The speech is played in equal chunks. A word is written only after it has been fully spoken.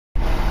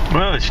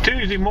Well, it's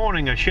Tuesday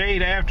morning, a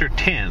shade after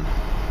 10.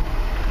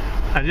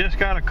 I just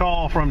got a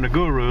call from the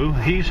guru.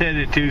 He's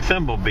headed to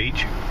Thimble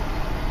Beach.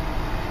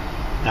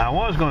 Now,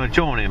 I was going to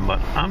join him, but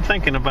I'm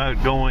thinking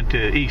about going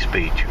to East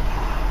Beach,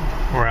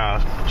 where I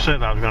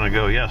said I was going to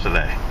go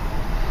yesterday.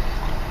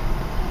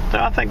 So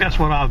I think that's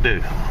what I'll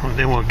do. And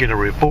then we'll get a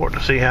report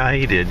to see how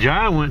he did.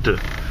 John went to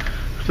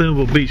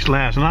Thimble Beach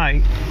last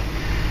night,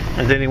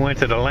 and then he went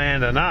to the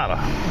Land of Nada,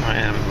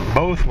 and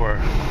both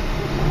were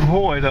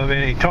void of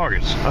any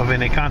targets of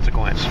any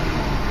consequence.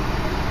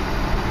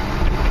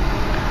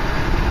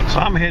 So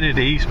I'm headed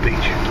to East Beach.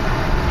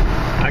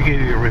 I'll give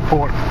you a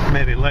report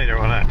maybe later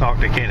when I talk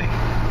to Kenny.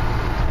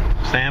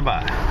 Stand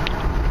by.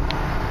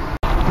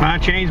 I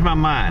changed my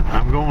mind.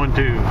 I'm going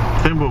to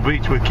Thimble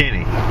Beach with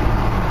Kenny.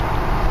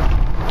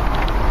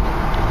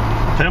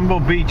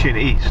 Thimble Beach in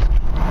East.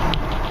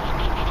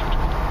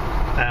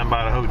 Down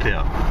by the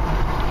hotel.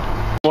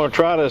 I'm going to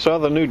try this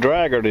other new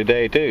dragger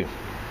today too.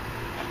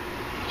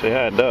 See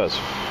how it does.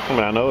 I mean,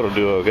 I know it'll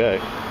do okay.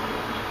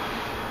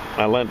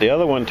 I lent the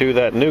other one to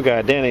that new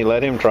guy, Denny,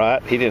 let him try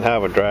it. He didn't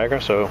have a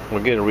dragger, so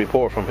we'll get a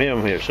report from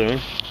him here soon.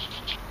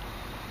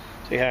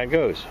 See how it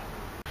goes.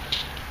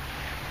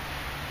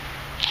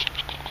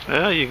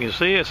 Well, you can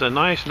see it's a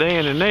nice day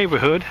in the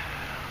neighborhood.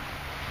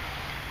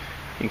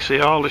 You can see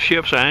all the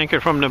ships are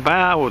anchored from the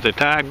bow with the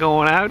tide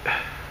going out.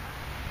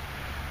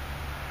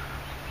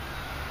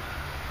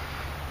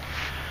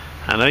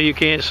 I know you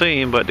can't see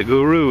him, but the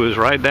guru is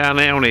right down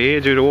there on the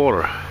edge of the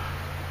water.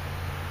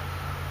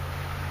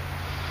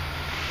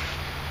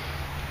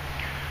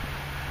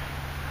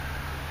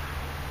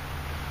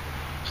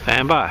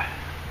 Stand by.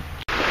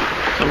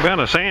 Some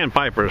kind of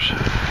sandpipers. Look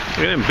at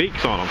them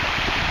beaks on them.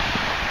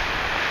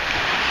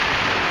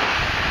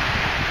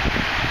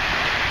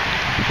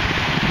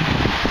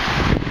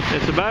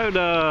 It's about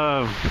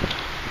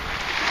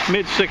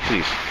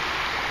mid-60s.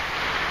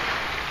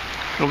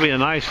 It'll be a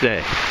nice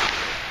day.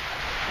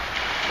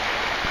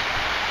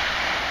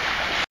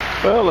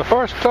 Well, the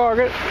first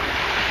target,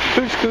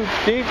 2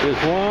 scoops deep, is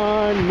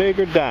 1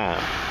 meager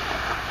dime.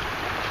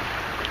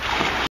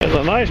 There's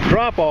a nice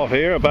drop off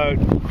here, about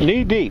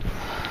knee deep.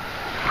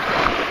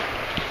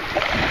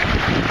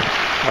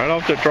 Right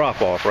off the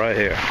drop off right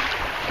here.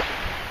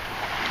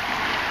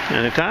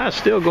 And the tide's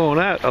still going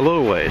out a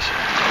little ways.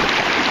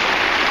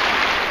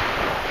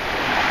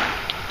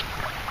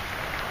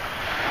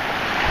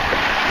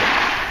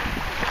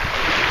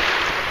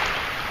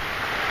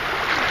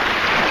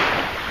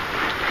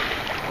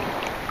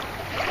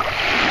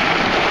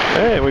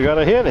 Hey, we got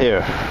a hit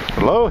here.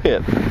 Low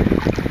hit.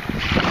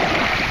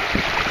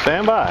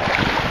 Stand by.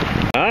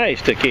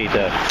 Nice,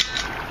 Taquita.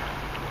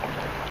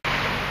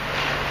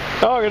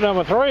 Target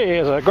number 3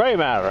 is a gray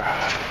matter.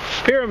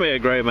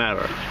 Pyramid gray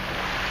matter.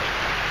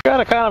 Got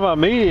a kind of a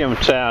medium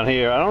sound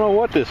here. I don't know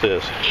what this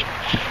is,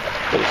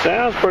 but it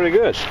sounds pretty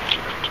good.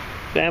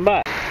 Stand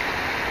by.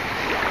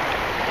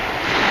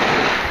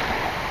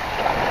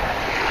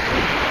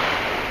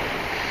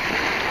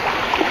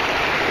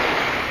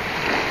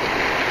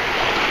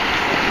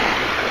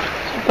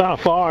 Some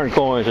foreign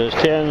coins. There's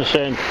 10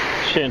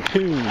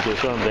 centunes or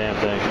some damn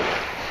thing.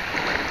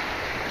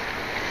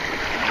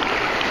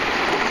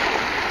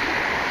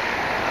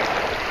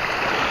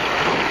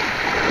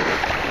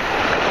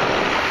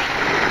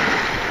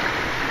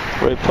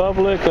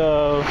 Republic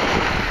of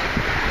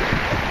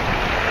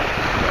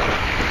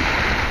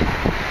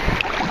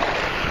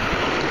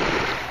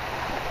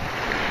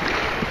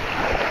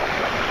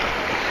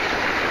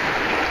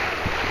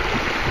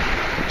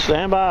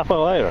Stand by for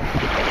later.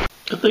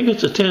 I think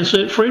it's a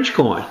 10-cent French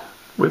coin.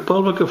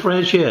 Republic of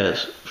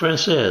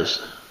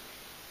Française.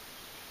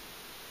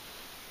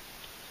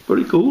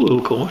 Pretty cool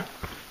little coin.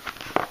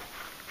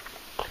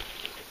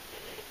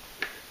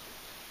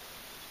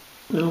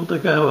 I don't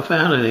think I ever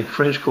found any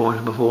French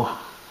coins before.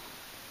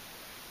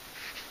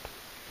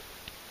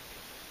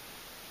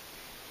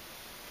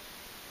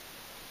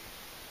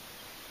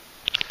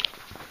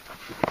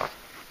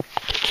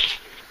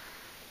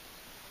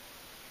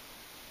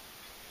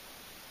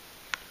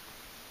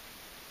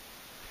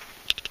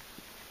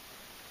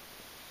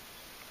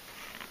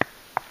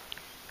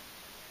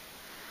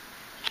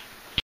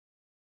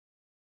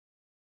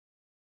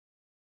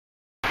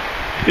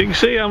 You can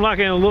see I'm like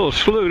in a little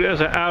slough. There's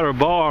an outer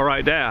bar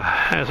right there.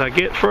 As I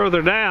get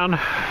further down,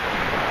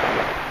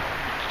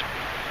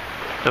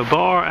 the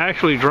bar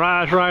actually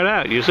dries right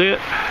out. You see it?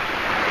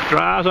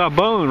 Dries our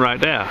bone right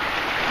there.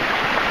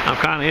 I'm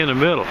kind of in the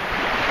middle.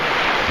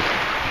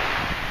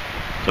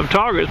 Some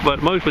targets,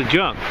 but mostly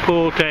junk.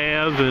 Pull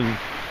tabs and,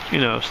 you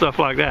know, stuff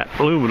like that.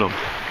 Aluminum.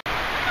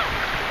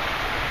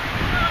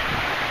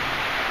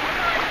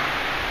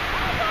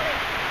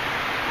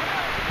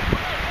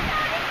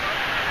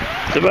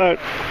 It's about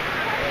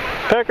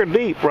pecker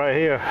deep right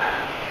here.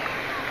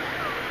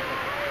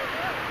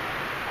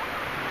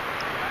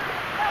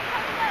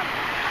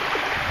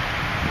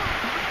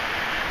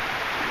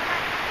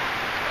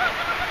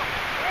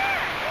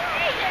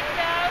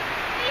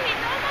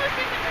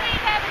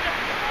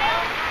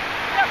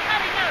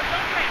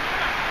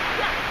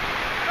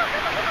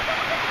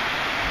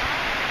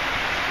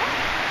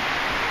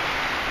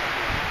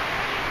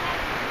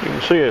 You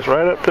can see it's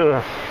right up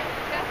to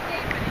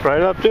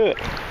it.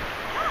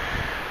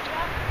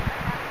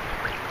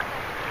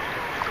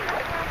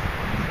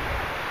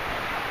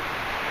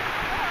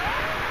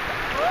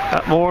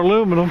 Got more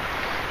aluminum.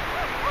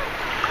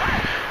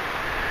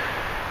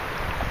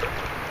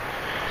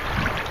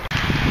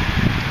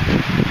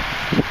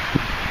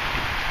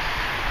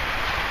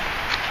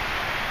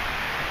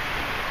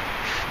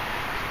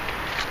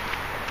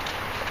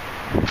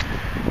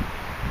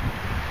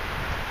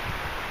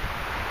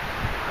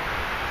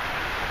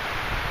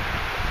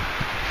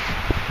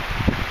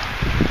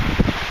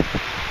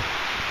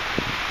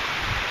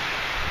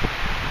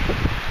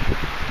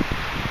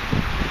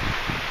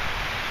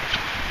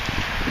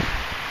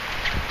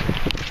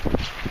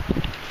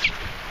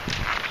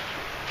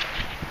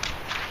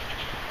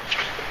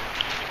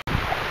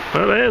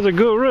 Well, there's a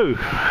guru.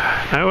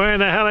 Now, where in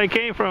the hell he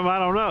came from, I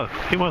don't know.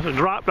 He must have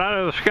dropped out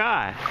of the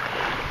sky.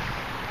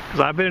 Because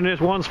I've been in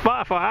this one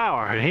spot for an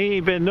hour, and he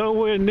ain't been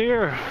nowhere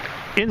near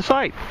in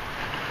sight.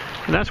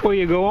 And that's where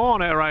you go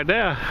on at right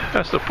there.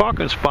 That's the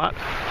parking spot.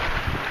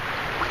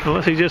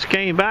 Unless he just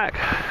came back.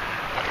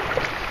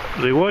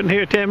 Because he wasn't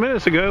here 10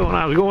 minutes ago when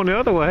I was going the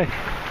other way.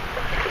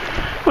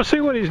 Let's see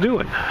what he's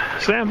doing.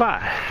 Stand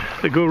by.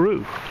 The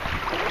guru.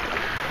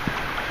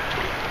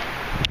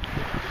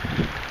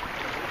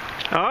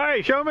 All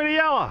right, show me the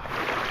yellow.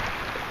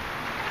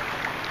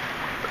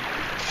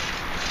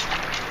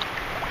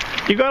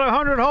 You got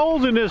 100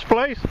 holes in this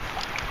place.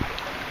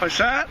 What's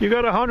that? You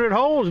got 100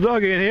 holes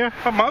dug in here.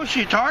 Well, most of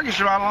your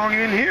targets are right along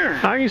in here.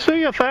 I can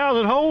see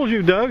 1,000 holes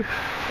you dug.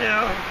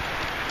 Yeah.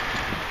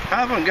 I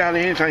haven't got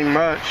anything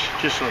much.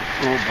 Just a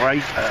little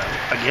bracelet.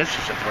 I guess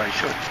it's a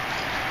bracelet.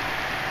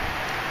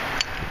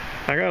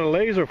 I got a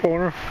laser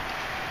pointer.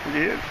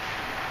 Yeah.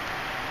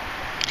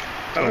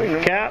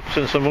 Some caps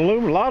and some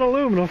aluminum, a lot of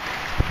aluminum.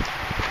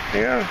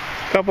 Yeah.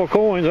 A couple of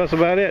coins, that's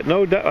about it.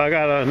 No, I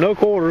got no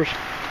quarters.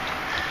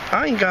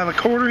 I ain't got a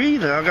quarter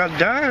either. I got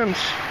dimes.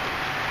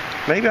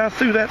 Maybe I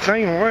threw that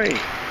thing away.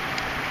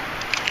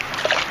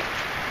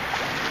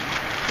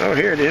 Oh,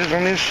 here it is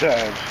on this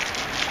side.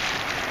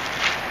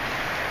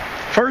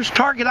 First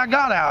target I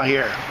got out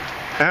here.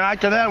 And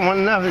after that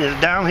one, nothing. It's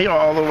downhill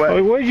all the way.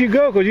 Well, where'd you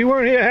go? Because you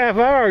weren't here a half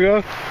hour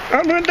ago.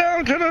 I went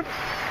down to the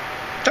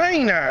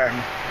thing there.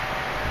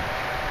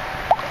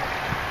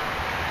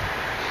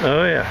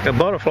 Oh yeah, a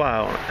butterfly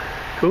on it.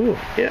 Cool.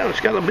 Yeah,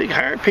 it's got a big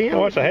hairpin.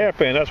 Oh, it's a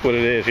hairpin. That's what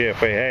it is. Yeah,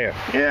 for hair.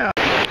 Yeah.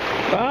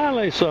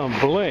 Finally, some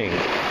bling.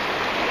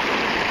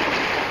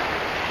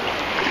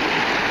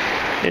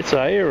 It's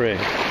an earring.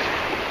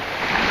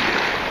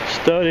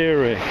 Stud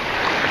earring.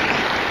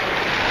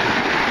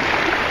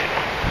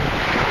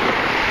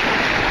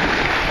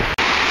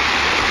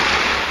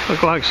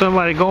 Looks like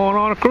somebody going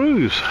on a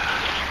cruise.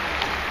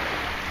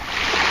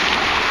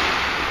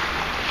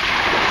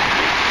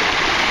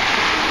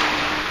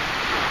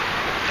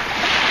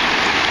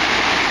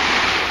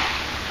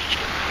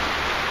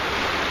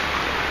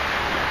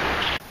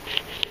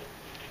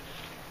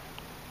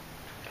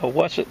 Oh,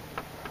 what's it?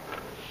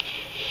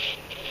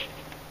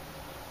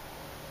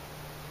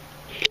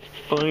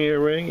 On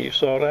earring, you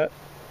saw that?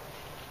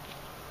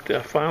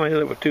 Finally,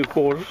 there were 2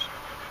 quarters,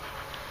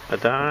 a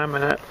dime,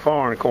 and that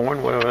foreign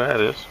coin, whatever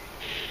that is,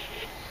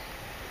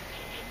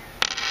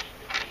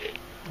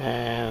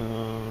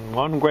 and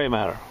 1 gray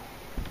matter.